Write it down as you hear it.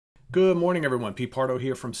Good morning, everyone. Pete Pardo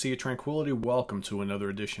here from Sea of Tranquility. Welcome to another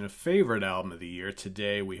edition of Favorite Album of the Year.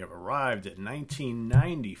 Today we have arrived at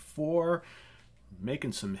 1994,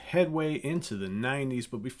 making some headway into the 90s.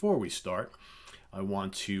 But before we start, I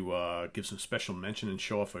want to give some special mention and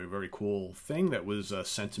show off a very cool thing that was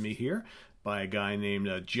sent to me here by a guy named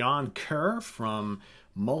John Kerr from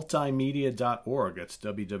multimedia.org. That's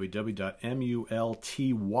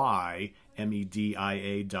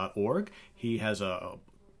www.multimedia.org. He has a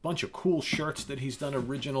bunch of cool shirts that he's done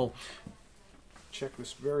original. Check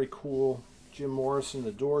this very cool Jim Morrison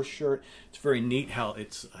The Doors shirt. It's very neat how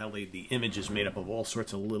the image is made up of all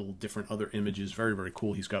sorts of little different other images. Very, very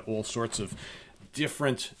cool. He's got all sorts of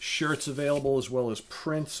different shirts available as well as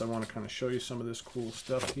prints. I want to kind of show you some of this cool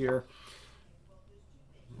stuff here.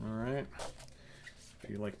 All right. If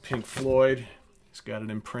you like Pink Floyd, he's got it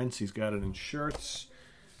in prints. He's got it in shirts.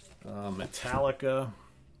 Metallica.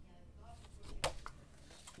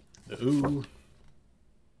 The Ooh.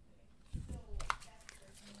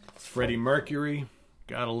 Freddie Mercury.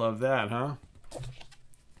 Gotta love that, huh?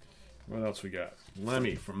 What else we got?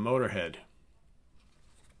 Lemmy from Motorhead.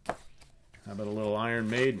 How about a little Iron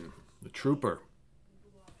Maiden? The Trooper.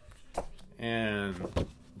 And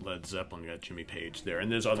Led Zeppelin. Got Jimmy Page there. And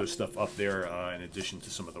there's other stuff up there in addition to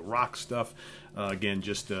some of the rock stuff. Again,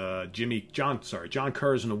 just John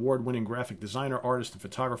Kerr is an award-winning graphic designer, artist, and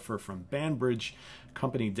photographer from Banbridge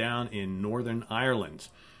Company down in Northern Ireland.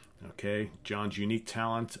 Okay, John's unique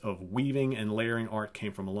talent of weaving and layering art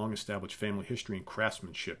came from a long-established family history and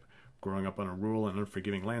craftsmanship. Growing up on a rural and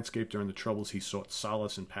unforgiving landscape during the Troubles, he sought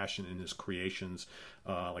solace and passion in his creations.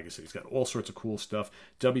 Like I said, he's got all sorts of cool stuff.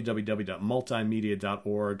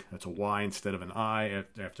 www.multimedia.org. That's a Y instead of an I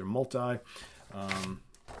after multi. And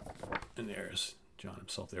there's John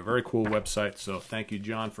himself there. Very cool website. So thank you,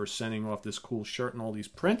 John, for sending off this cool shirt and all these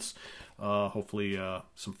prints. Hopefully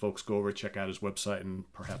some folks go over, check out his website, and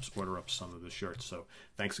perhaps order up some of the shirts. So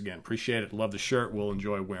thanks again. Appreciate it. Love the shirt. We'll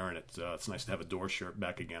enjoy wearing it. It's nice to have a Doors shirt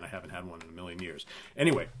back again. I haven't had one in a million years.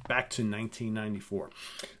 Anyway, back to 1994.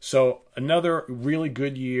 So another really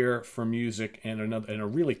good year for music and a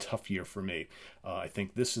really tough year for me. I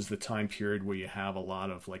think this is the time period where you have a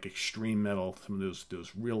lot of like extreme metal, some of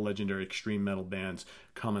those real legendary extreme metal bands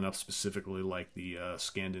coming up, specifically like the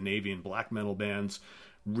Scandinavian black metal bands,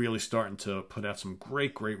 really starting to put out some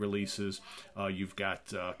great releases. You've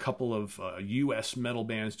got a couple of U.S. metal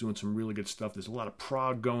bands doing some really good stuff. There's a lot of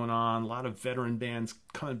prog going on, a lot of veteran bands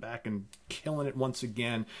coming back and killing it once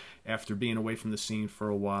again after being away from the scene for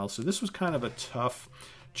a while. So this was kind of a tough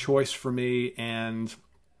choice for me, and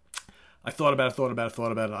I thought about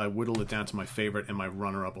it. I whittled it down to my favorite and my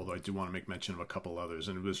runner-up, although I do want to make mention of a couple others.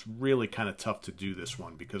 And it was really kind of tough to do this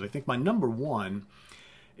one because I think my number one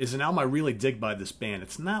is an album I really dig by this band.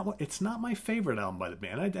 It's not my favorite album by the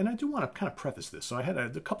band, and I do want to kind of preface this. So I had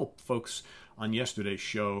a couple folks on yesterday's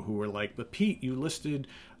show who were like, "But Pete, you listed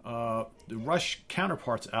the Rush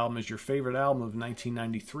Counterparts album as your favorite album of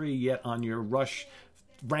 1993, yet on your Rush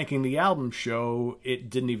ranking the album show,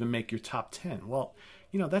 it didn't even make your top 10." Well,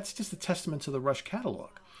 you know, that's just a testament to the Rush catalog.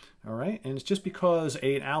 All right, and it's just because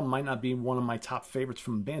an album might not be one of my top favorites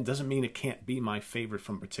from a band doesn't mean it can't be my favorite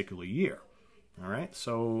from a particular year. All right,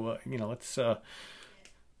 so you know, let's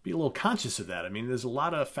be a little conscious of that. I mean, there's a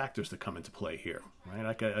lot of factors that come into play here, right?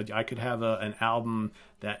 I could have an album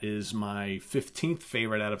that is my 15th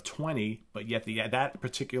favorite out of 20, but yet that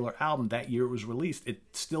particular album that year it was released, it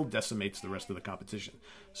still decimates the rest of the competition.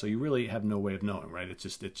 So you really have no way of knowing, right? It's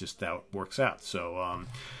just how it works out. So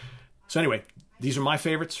anyway, these are my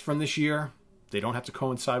favorites from this year. They don't have to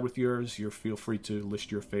coincide with yours. Feel free to list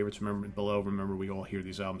your favorites below. Remember, we all hear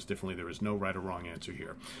these albums differently. There is no right or wrong answer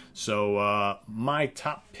here. So my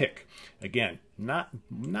top pick, again, not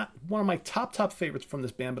one of my top favorites from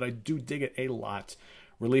this band, but I do dig it a lot.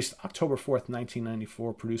 Released October 4th,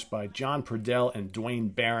 1994, produced by John Purdell and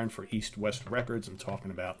Dwayne Barron for East West Records. I'm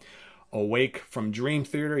talking about Awake from Dream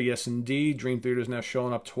Theater. Yes, indeed. Dream Theater is now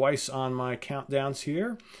showing up twice on my countdowns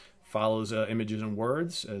here. Follows Images and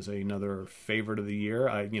Words as another favorite of the year.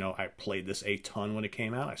 I played this a ton when it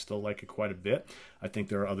came out. I still like it quite a bit. I think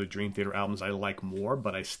there are other Dream Theater albums I like more,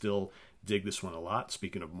 but I still dig this one a lot.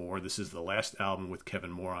 Speaking of more, this is the last album with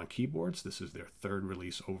Kevin Moore on keyboards. This is their third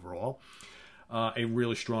release overall. A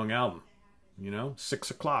really strong album. 6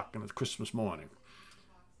 o'clock on a Christmas morning.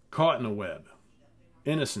 Caught in a Web.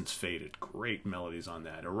 Innocence Faded. Great melodies on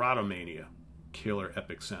that. Erotomania. Killer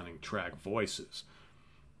epic sounding track. Voices.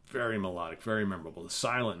 Very melodic, very memorable. The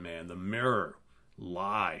Silent Man, The Mirror,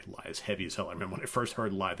 Lie. Lie is heavy as hell. I remember when I first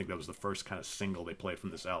heard Lie, I think that was the first kind of single they played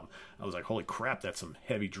from this album. I was like, holy crap, that's some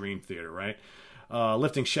heavy Dream Theater, right?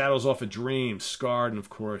 Lifting Shadows Off a Dream, Scarred, and of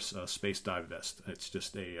course Space Dive Vest. It's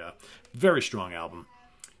just a very strong album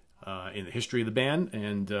in the history of the band,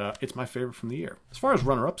 and it's my favorite from the year. As far as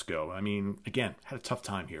runner-ups go, I mean, again, had a tough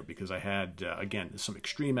time here because I had, again, some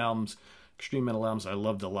extreme albums, extreme metal albums I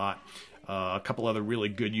loved a lot. A couple other really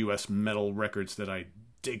good U.S. metal records that I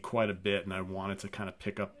dig quite a bit, and I wanted to kind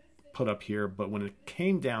of put up here. But when it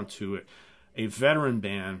came down to it, a veteran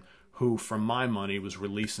band who, for my money, was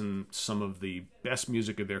releasing some of the best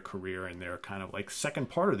music of their career and their kind of like second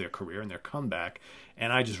part of their career and their comeback.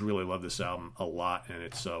 And I just really love this album a lot. And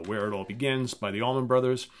it's Where It All Begins by the Allman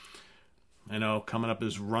Brothers. I know, coming up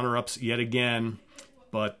as runner-ups yet again,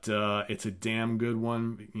 but it's a damn good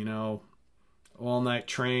one. You know, All Night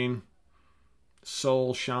Train,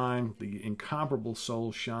 Soul Shine, the incomparable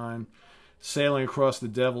Soul Shine, Sailing Across the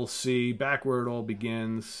Devil's Sea, Back Where It All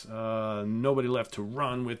Begins, Nobody Left to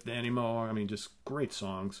Run With Anymore. I mean, just great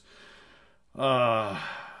songs.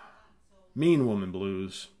 Mean Woman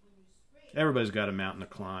Blues, Everybody's Got a Mountain to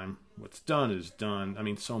Climb, What's Done Is Done. I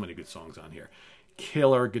mean, so many good songs on here.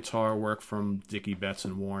 Killer guitar work from Dickie Betts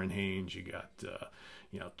and Warren Haynes. You got,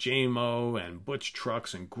 you know, J-Mo and Butch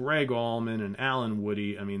Trucks and Greg Allman and Alan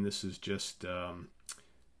Woody. I mean, this is just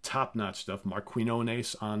top-notch stuff. Mark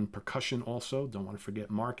Quinones on percussion also. Don't want to forget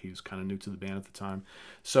Mark. He was kind of new to the band at the time.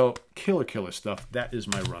 So killer stuff. That is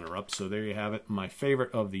my runner-up. So there you have it. My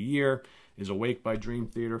favorite of the year is Awake by Dream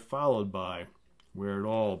Theater, followed by Where It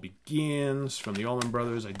All Begins from the Allman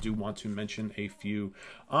Brothers. I do want to mention a few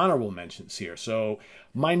honorable mentions here. So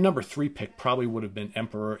my number 3 pick probably would have been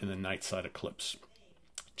Emperor in the Nightside Eclipse.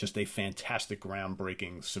 Just a fantastic,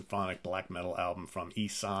 groundbreaking symphonic black metal album from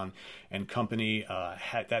Ihsahn and Company.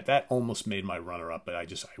 That almost made my runner-up, but I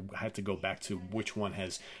had to go back to which one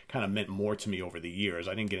has kind of meant more to me over the years.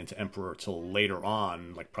 I didn't get into Emperor till later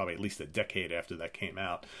on, like probably at least a decade after that came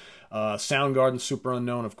out. Soundgarden, Super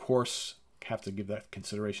Unknown, of course. Have to give that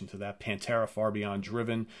consideration to that. Pantera, Far Beyond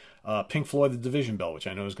Driven. Pink Floyd, The Division Bell, which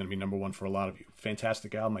I know is going to be number 1 for a lot of you.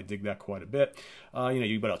 Fantastic album. I dig that quite a bit. You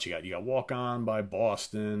know, what else you got? You got Walk On by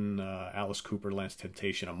Boston, Alice Cooper, Last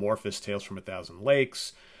Temptation, Amorphous, Tales from a Thousand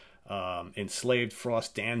Lakes, Enslaved,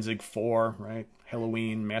 Frost, Danzig 4, right?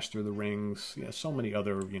 Halloween, Master of the Rings. Yeah, so many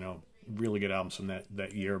other, you know, really good albums from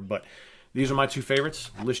that year. But these are my 2 favorites.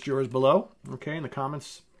 List yours below, okay, in the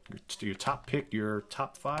comments. Your top pick, your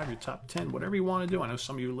top 5, your top 10, whatever you want to do. I know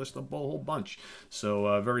some of you list a whole bunch,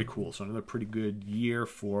 so very cool. So another pretty good year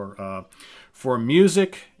for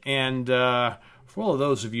music, and for all of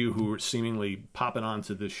those of you who are seemingly popping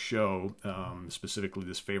onto this show, specifically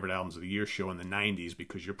this favorite albums of the year show in the 90s,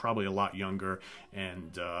 because you're probably a lot younger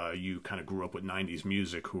and you kind of grew up with 90s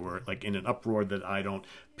music, who are like in an uproar that I don't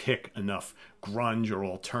pick enough grunge or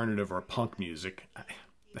alternative or punk music.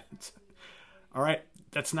 All right.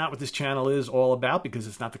 That's not what this channel is all about, because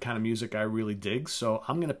it's not the kind of music I really dig. So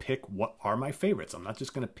I'm going to pick what are my favorites. I'm not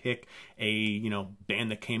just going to pick a, you know,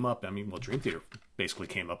 band that came up. I mean, well, Dream Theater basically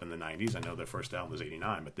came up in the 90s. I know their first album was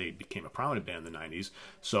 89, but they became a prominent band in the 90s.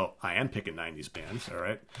 So I am picking 90s bands, all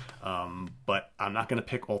right? But I'm not going to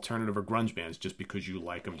pick alternative or grunge bands just because you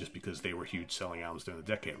like them, just because they were huge selling albums during the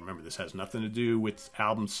decade. Remember, this has nothing to do with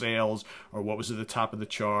album sales or what was at the top of the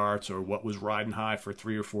charts or what was riding high for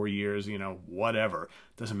 3 or 4 years, you know, whatever.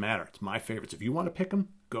 Doesn't matter. It's my favorites. If you want to pick them,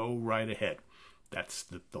 go right ahead. That's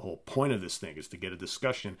the whole point of this thing, is to get a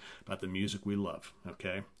discussion about the music we love,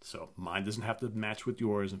 okay? So mine doesn't have to match with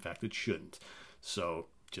yours. In fact, it shouldn't. So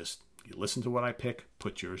just you listen to what I pick,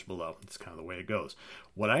 put yours below. It's kind of the way it goes.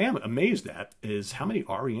 What I am amazed at is how many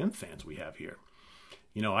REM fans we have here.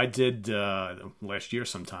 You know, I did, last year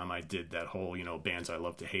sometime, I did that whole, you know, Bands I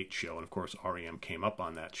Love to Hate show, and of course REM came up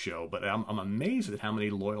on that show, but I'm amazed at how many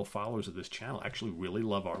loyal followers of this channel actually really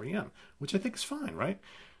love REM, which I think is fine, right?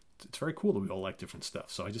 It's very cool that we all like different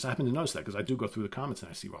stuff. So I just happened to notice that, because I do go through the comments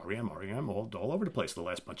and I see REM all over the place the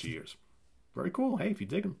last bunch of years. Very cool. Hey, if you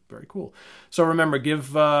dig them, very cool. So remember,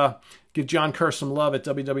 give John Kerr some love at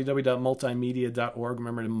www.multimedia.org.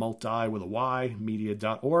 Remember to multi with a Y,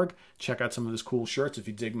 media.org. Check out some of his cool shirts. If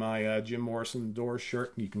you dig my Jim Morrison Doors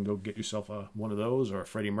shirt, you can go get yourself one of those, or a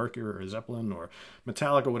Freddie Mercury or a Zeppelin or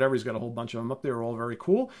Metallica, whatever. He's got a whole bunch of them up there, all very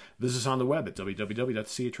cool. Visit us on the web at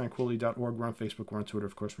www.seatranquility.org. We're on Facebook, we're on Twitter,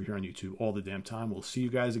 of course, we're here on YouTube all the damn time. We'll see you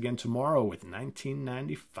guys again tomorrow with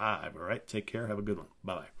 1995. All right, take care. Have a good one.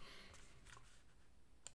 Bye-bye.